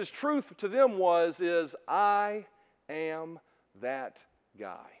Jesus' truth to them is, I am that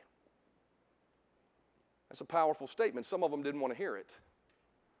guy. That's a powerful statement. Some of them didn't want to hear it,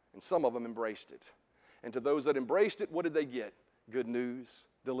 and some of them embraced it. And to those that embraced it, what did they get? Good news,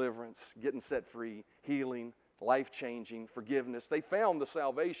 deliverance, getting set free, healing, life-changing, forgiveness. They found the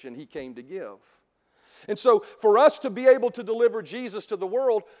salvation he came to give. And so for us to be able to deliver Jesus to the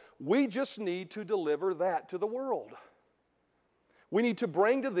world, we just need to deliver that to the world. We need to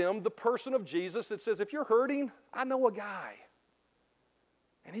bring to them the person of Jesus that says, if you're hurting, I know a guy,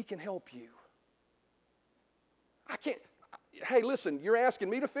 and he can help you. Hey, listen, you're asking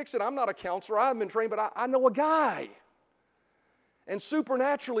me to fix it. I'm not a counselor. I haven't been trained, but I know a guy. And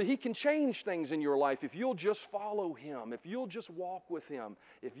supernaturally, he can change things in your life if you'll just follow him, if you'll just walk with him,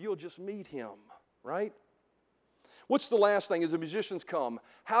 if you'll just meet him, right? What's the last thing as the musicians come?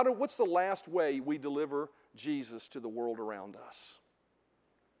 What's the last way we deliver Jesus to the world around us?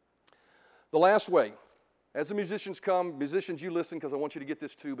 The last way, as the musicians come, musicians, you listen because I want you to get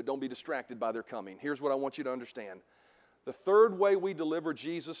this too, but don't be distracted by their coming. Here's what I want you to understand. The third way we deliver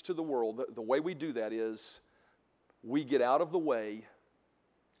Jesus to the world, the way we do that is we get out of the way.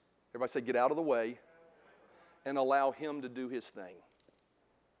 Everybody say, get out of the way and allow him to do his thing.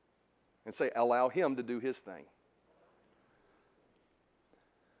 And say, allow him to do his thing.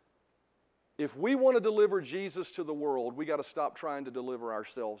 If we want to deliver Jesus to the world, we got to stop trying to deliver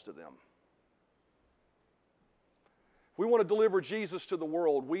ourselves to them. If we want to deliver Jesus to the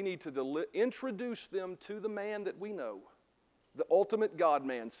world, we need to introduce them to the man that we know, the ultimate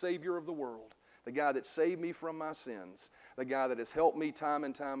God-man, Savior of the world, the guy that saved me from my sins, the guy that has helped me time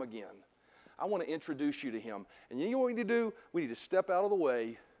and time again. I want to introduce you to him. And you know what we need to do? We need to step out of the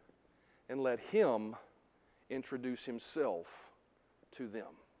way and let him introduce himself to them.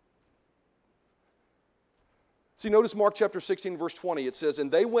 See, notice Mark chapter 16, verse 20. It says, and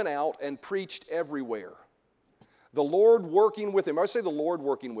they went out and preached everywhere, the Lord working with them. I say the Lord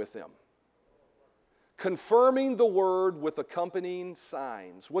working with them. Confirming the word with accompanying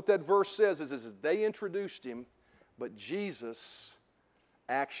signs. What that verse says is they introduced him, but Jesus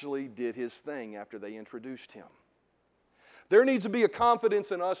actually did his thing after they introduced him. There needs to be a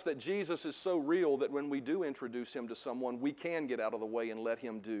confidence in us that Jesus is so real that when we do introduce him to someone, we can get out of the way and let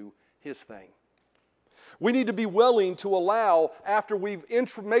him do his thing. We need to be willing to allow, after we've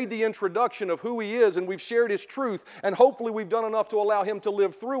made the introduction of who he is and we've shared his truth, and hopefully we've done enough to allow him to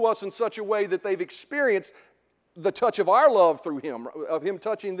live through us in such a way that they've experienced the touch of our love through him, of him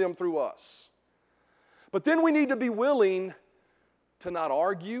touching them through us. But then we need to be willing to not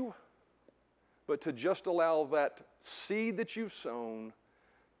argue, but to just allow that seed that you've sown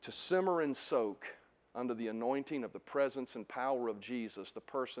to simmer and soak under the anointing of the presence and power of Jesus, the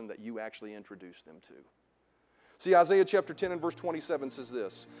person that you actually introduced them to. See, Isaiah chapter 10 and verse 27 says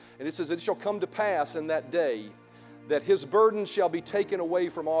this, and it says, it shall come to pass in that day that his burden shall be taken away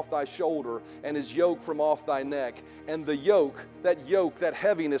from off thy shoulder, and his yoke from off thy neck, and the yoke, that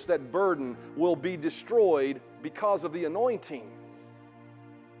heaviness, that burden will be destroyed because of the anointing.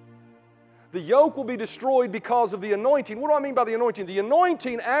 The yoke will be destroyed because of the anointing. What do I mean by the anointing? The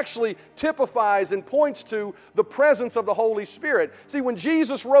anointing actually typifies and points to the presence of the Holy Spirit. See, when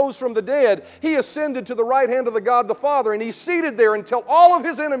Jesus rose from the dead, he ascended to the right hand of the God the Father, and he's seated there until all of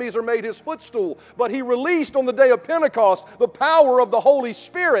his enemies are made his footstool. But he released on the day of Pentecost the power of the Holy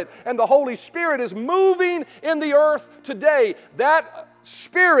Spirit, and the Holy Spirit is moving in the earth today. That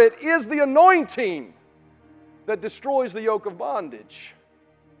Spirit is the anointing that destroys the yoke of bondage.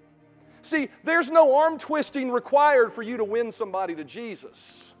 See, there's no arm twisting required for you to win somebody to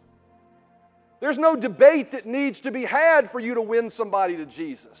Jesus. There's no debate that needs to be had for you to win somebody to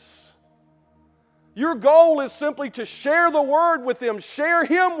Jesus. Your goal is simply to share the Word with them, share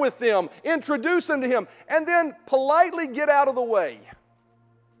Him with them, introduce them to Him, and then politely get out of the way.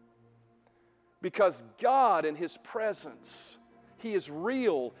 Because God in His presence, He is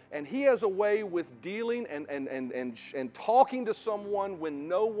real, and He has a way with dealing and talking to someone when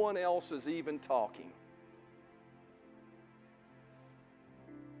no one else is even talking.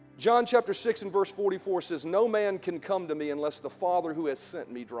 John chapter 6 and verse 44 says, "No man can come to me unless the Father who has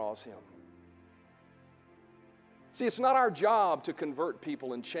sent me draws him." See, it's not our job to convert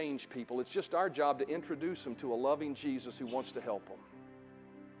people and change people. It's just our job to introduce them to a loving Jesus who wants to help them.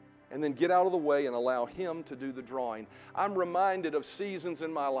 And then get out of the way and allow Him to do the drawing. I'm reminded of seasons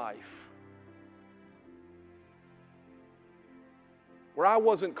in my life where I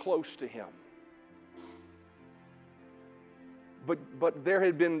wasn't close to Him. But there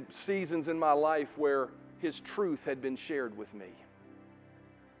had been seasons in my life where His truth had been shared with me.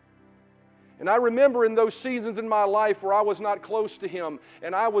 And I remember in those seasons in my life where I was not close to Him,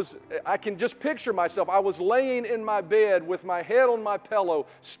 and I can just picture myself, I was laying in my bed with my head on my pillow,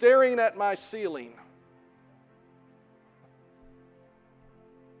 staring at my ceiling.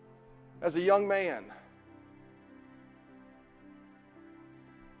 As a young man.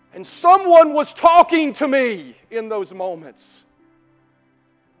 And someone was talking to me in those moments.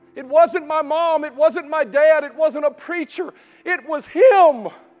 It wasn't my mom, it wasn't my dad, it wasn't a preacher, it was Him.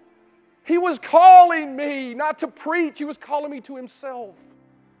 He was calling me not to preach, He was calling me to Himself.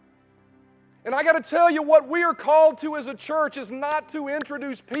 And I got to tell you, what we are called to as a church is not to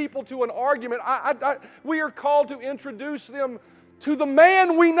introduce people to an argument. We are called to introduce them to the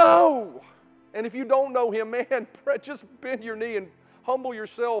man we know. And if you don't know Him, man, just bend your knee and humble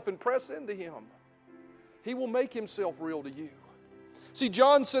yourself and press into Him. He will make Himself real to you. See,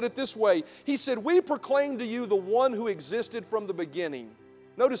 John said it this way. He said, "We proclaim to you the one who existed from the beginning."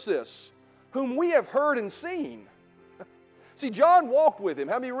 Notice this, "whom we have heard and seen." See, John walked with Him.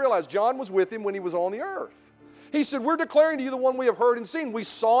 How many realize John was with Him when He was on the earth? He said, "We're declaring to you the one we have heard and seen. We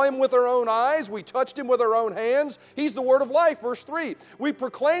saw Him with our own eyes. We touched Him with our own hands. He's the Word of life." Verse 3, "We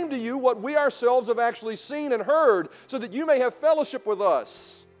proclaim to you what we ourselves have actually seen and heard, so that you may have fellowship with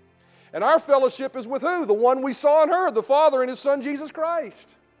us. And our fellowship is with who? The one we saw and heard, the Father and His Son, Jesus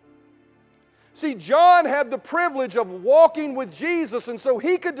Christ." See, John had the privilege of walking with Jesus, and so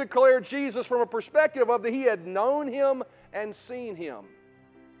he could declare Jesus from a perspective of that he had known Him and seen Him.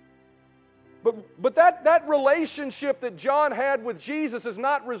 But that relationship that John had with Jesus is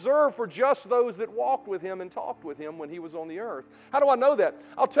not reserved for just those that walked with Him and talked with Him when He was on the earth. How do I know that?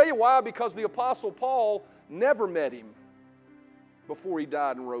 I'll tell you why. Because the Apostle Paul never met Him before he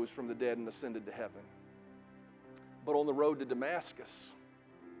died and rose from the dead and ascended to heaven. But on the road to Damascus,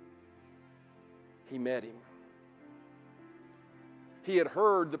 he met Him. He had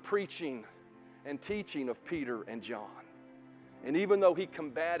heard the preaching and teaching of Peter and John. And even though he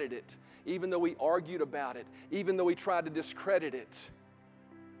combated it, even though he argued about it, even though he tried to discredit it,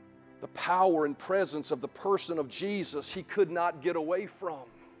 the power and presence of the person of Jesus he could not get away from.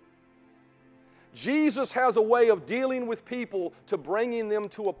 Jesus has a way of dealing with people to bringing them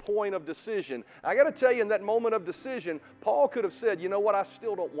to a point of decision. I got to tell you, in that moment of decision, Paul could have said, "You know what, I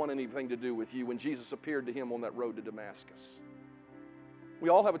still don't want anything to do with you," when Jesus appeared to him on that road to Damascus. We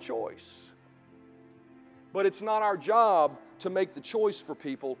all have a choice. But it's not our job to make the choice for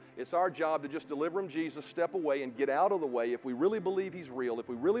people. It's our job to just deliver them Jesus, step away, and get out of the way. If we really believe He's real, if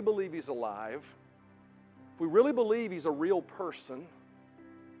we really believe He's alive, if we really believe He's a real person,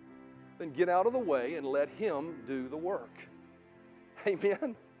 then get out of the way and let Him do the work.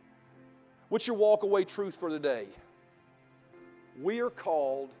 Amen? What's your walk-away truth for today? We are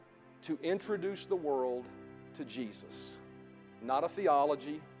called to introduce the world to Jesus. Not a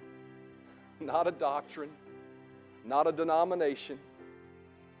theology, not a doctrine, not a denomination.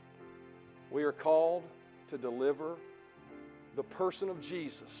 We are called to deliver the person of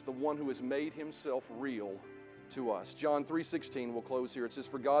Jesus, the one who has made Himself real to us. John 3:16, we'll close here. It says,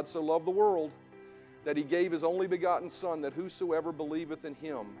 "For God so loved the world that He gave His only begotten Son, that whosoever believeth in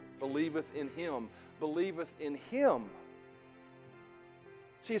Him, believeth in Him, believeth in Him."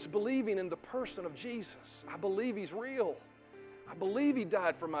 See, it's believing in the person of Jesus. I believe He's real. I believe He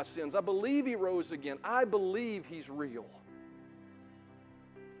died for my sins. I believe He rose again. I believe He's real.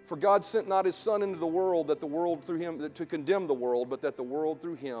 "For God sent not His Son into the world, that the world through Him, to condemn the world, but that the world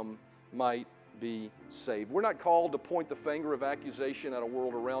through Him might be saved." We're not called to point the finger of accusation at a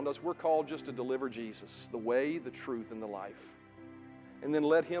world around us. We're called just to deliver Jesus, the way, the truth, and the life. And then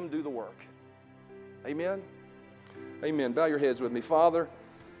let Him do the work. Amen? Amen. Bow your heads with me. Father,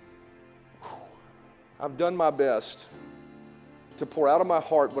 I've done my best to pour out of my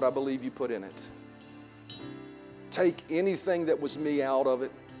heart what I believe You put in it. Take anything that was me out of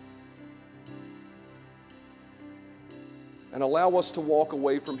it, and allow us to walk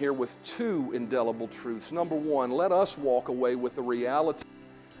away from here with two indelible truths. Number one, let us walk away with the reality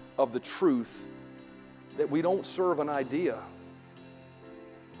of the truth that we don't serve an idea.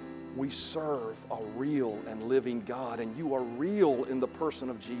 We serve a real and living God, and you are real in the person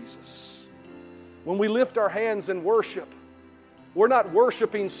of Jesus. When we lift our hands in worship, we're not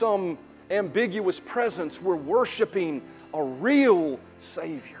worshiping some ambiguous presence. We're worshiping a real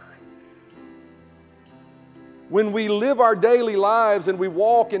Savior. When we live our daily lives and we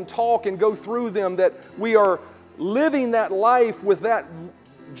walk and talk and go through them, that we are living that life with that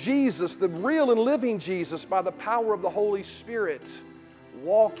Jesus, the real and living Jesus, by the power of the Holy Spirit,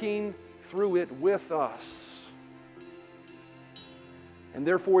 walking through it with us. And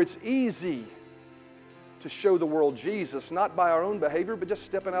therefore it's easy to show the world Jesus, not by our own behavior, but just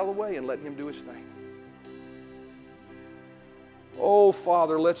stepping out of the way and letting Him do His thing. Oh,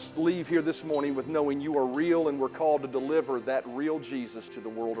 Father, let's leave here this morning with knowing you are real and we're called to deliver that real Jesus to the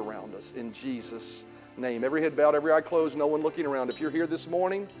world around us. In Jesus' name. Every head bowed, every eye closed, no one looking around. If you're here this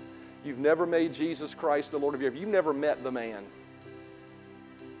morning, you've never made Jesus Christ the Lord of your life. You've never met the man,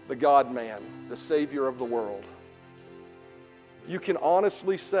 the God-man, the Savior of the world. You can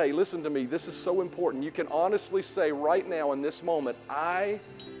honestly say, listen to me, this is so important. You can honestly say right now in this moment, I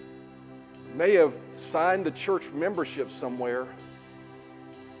may have signed a church membership somewhere,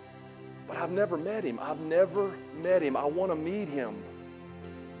 but I've never met Him. I've never met Him. I want to meet Him.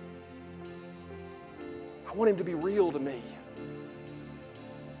 I want Him to be real to me.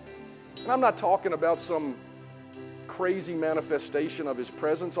 And I'm not talking about some crazy manifestation of His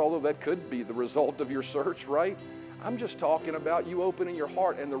presence, although that could be the result of your search, right? I'm just talking about you opening your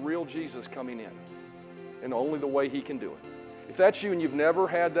heart and the real Jesus coming in, and only the way He can do it. If that's you and you've never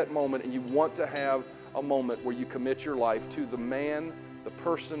had that moment and you want to have a moment where you commit your life to the man, the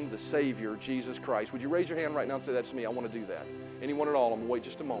person, the Savior, Jesus Christ, would you raise your hand right now and say, that's me, I want to do that? Anyone at all? I'm going to wait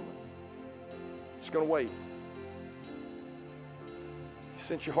just a moment. Just going to wait. If you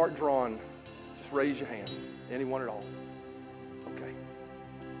sense your heart drawn, just raise your hand. Anyone at all? Okay.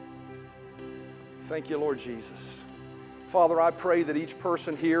 Thank you, Lord Jesus. Father, I pray that each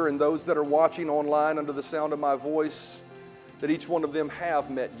person here and those that are watching online under the sound of my voice, that each one of them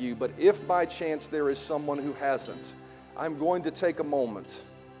have met you. But if by chance there is someone who hasn't, I'm going to take a moment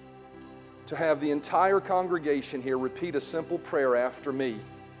to have the entire congregation here repeat a simple prayer after me.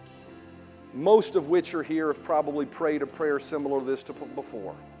 Most of which are here have probably prayed a prayer similar to this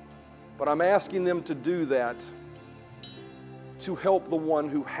before. But I'm asking them to do that to help the one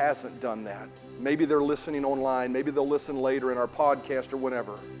who hasn't done that. Maybe they're listening online, maybe they'll listen later in our podcast or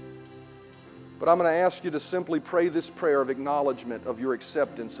whatever. But I'm going to ask you to simply pray this prayer of acknowledgement of your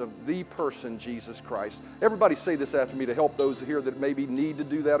acceptance of the person, Jesus Christ. Everybody say this after me to help those here that maybe need to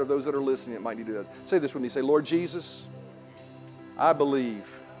do that or those that are listening that might need to do that. Say this with me. Say, Lord Jesus, I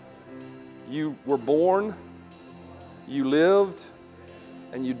believe you were born, you lived,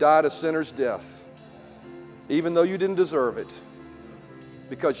 and you died a sinner's death, even though you didn't deserve it,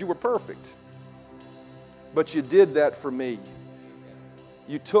 because you were perfect. But you did that for me.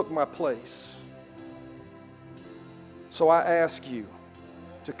 You took my place. So I ask you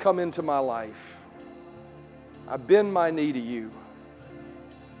to come into my life. I bend my knee to you.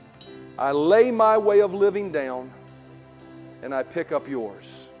 I lay my way of living down and I pick up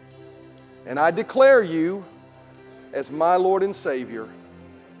yours. And I declare you as my Lord and Savior.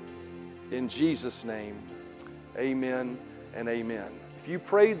 In Jesus' name, amen and amen. If you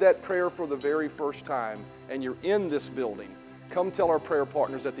prayed that prayer for the very first time and you're in this building, come tell our prayer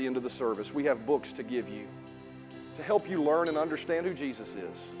partners at the end of the service. We have books to give you to help you learn and understand who Jesus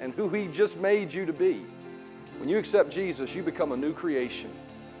is and who He just made you to be. When you accept Jesus, you become a new creation.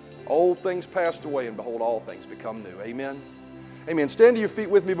 Old things passed away, and behold, all things become new. Amen? Amen. Stand to your feet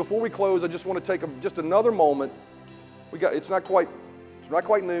with me. Before we close, I just want to take just another moment. It's not quite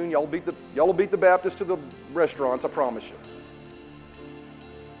noon. Y'all will beat the Baptists to the restaurants, I promise you.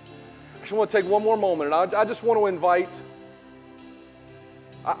 I just want to take one more moment, and I just want to invite.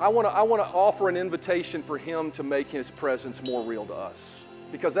 I want to offer an invitation for Him to make His presence more real to us,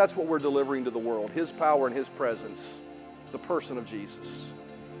 because that's what we're delivering to the world, His power and His presence, the person of Jesus.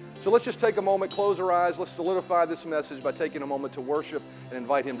 So let's just take a moment, close our eyes, let's solidify this message by taking a moment to worship and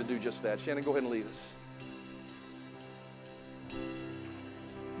invite Him to do just that. Shannon, go ahead and lead us.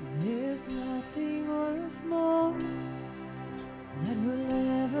 There's nothing worth more that will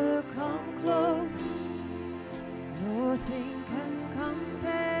ever come close. Nothing can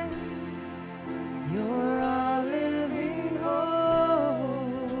compare. You're our living hope.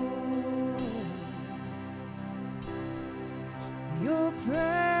 Your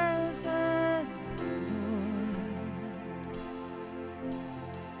presence, Lord.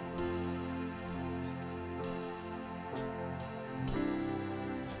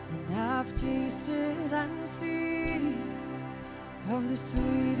 And I've tasted and seen of the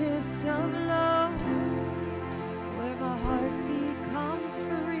sweetest of loves, where my heart becomes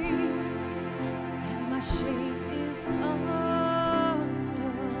free and my shame is undone.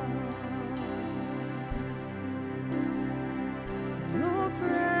 Your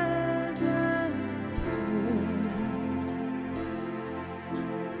presence, Lord.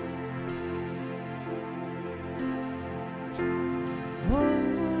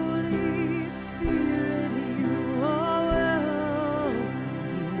 Holy Spirit, you are welcome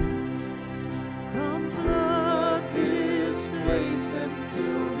here. Come flood this place and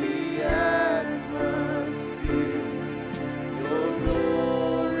fill the atmosphere. Your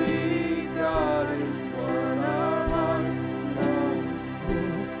glory, God, is what our hearts long for,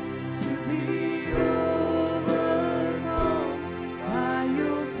 to be overcome by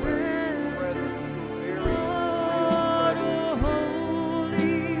your presence, Lord. Oh,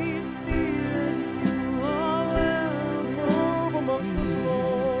 Holy Spirit, you are welcome. Move amongst us,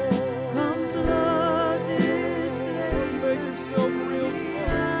 Lord. Come flood this place Make yourself real to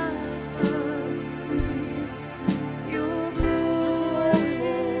us. atmosphere. Your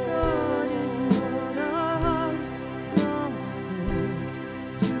glory, God, is what our hearts long for,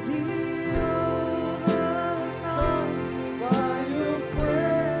 to be overcome by your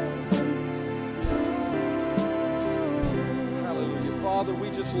presence, Lord. Hallelujah. Father, we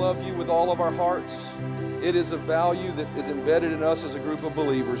just love you with all of our hearts. It is a value that is embedded in us as a group of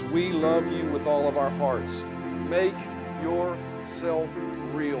believers. We love you with all of our hearts. Make yourself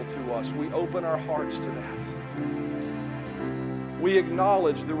real to us. We open our hearts to that. We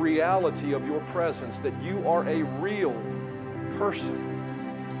acknowledge the reality of your presence, that you are a real person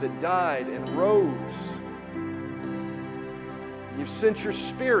that died and rose. You've sent your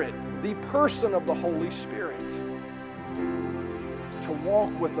Spirit, the person of the Holy Spirit, to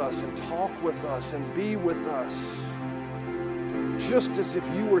walk with us and talk with us and be with us, just as if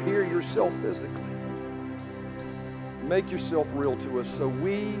you were here yourself physically. Make yourself real to us so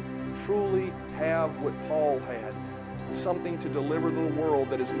we truly have what Paul had, something to deliver to the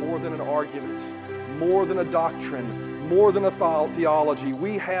world that is more than an argument, more than a doctrine, more than a theology.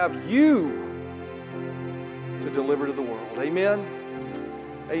 We have you to deliver to the world. Amen?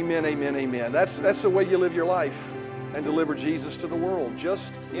 Amen, amen, amen. That's the way you live your life and deliver Jesus to the world.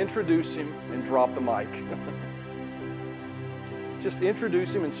 Just introduce Him and drop the mic. Just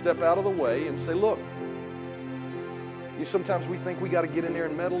introduce Him and step out of the way and say, look, sometimes we think we got to get in there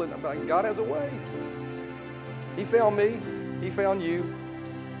and meddle, but God has a way. He found me. He found you.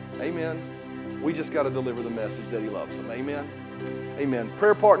 Amen. We just got to deliver the message that He loves them. Amen. Amen.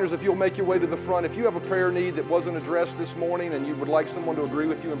 Prayer partners, if you'll make your way to the front. If you have a prayer need that wasn't addressed this morning and you would like someone to agree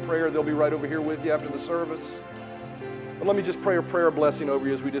with you in prayer, they'll be right over here with you after the service. But let me just pray a prayer blessing over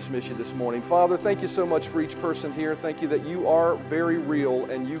you as we dismiss you this morning. Father, thank you so much for each person here. Thank you that you are very real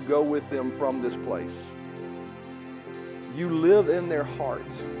and you go with them from this place. You live in their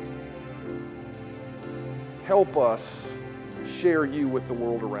heart. Help us share you with the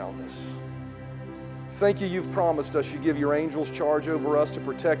world around us. Thank you, you've promised us you give your angels charge over us to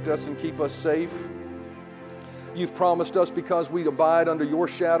protect us and keep us safe. You've promised us because we abide under your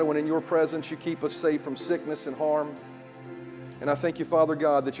shadow and in your presence, you keep us safe from sickness and harm. And I thank you, Father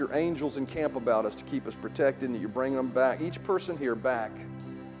God, that your angels encamp about us to keep us protected and that you're bringing them back, each person here back,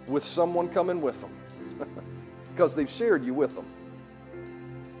 with someone coming with them because they've shared you with them.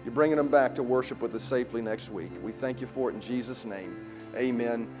 You're bringing them back to worship with us safely next week. We thank you for it in Jesus' name.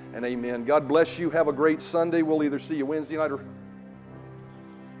 Amen and amen. God bless you. Have a great Sunday. We'll either see you Wednesday night or...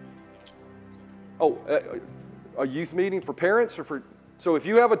 a youth meeting for parents or for... So if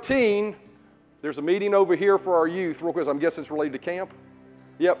you have a teen, there's a meeting over here for our youth. Real quick, I'm guessing it's related to camp.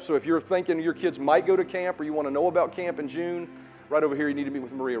 Yep, so if you're thinking your kids might go to camp or you want to know about camp in June, right over here you need to meet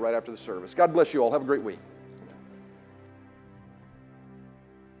with Maria right after the service. God bless you all. Have a great week.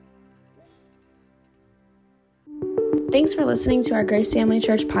 Thanks for listening to our Grace Family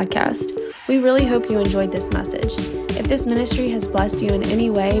Church podcast. We really hope you enjoyed this message. If this ministry has blessed you in any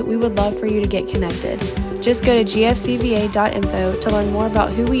way, we would love for you to get connected. Just go to gfcva.info to learn more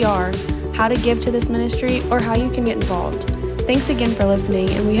about who we are, how to give to this ministry, or how you can get involved. Thanks again for listening,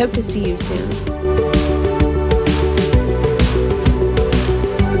 and we hope to see you soon.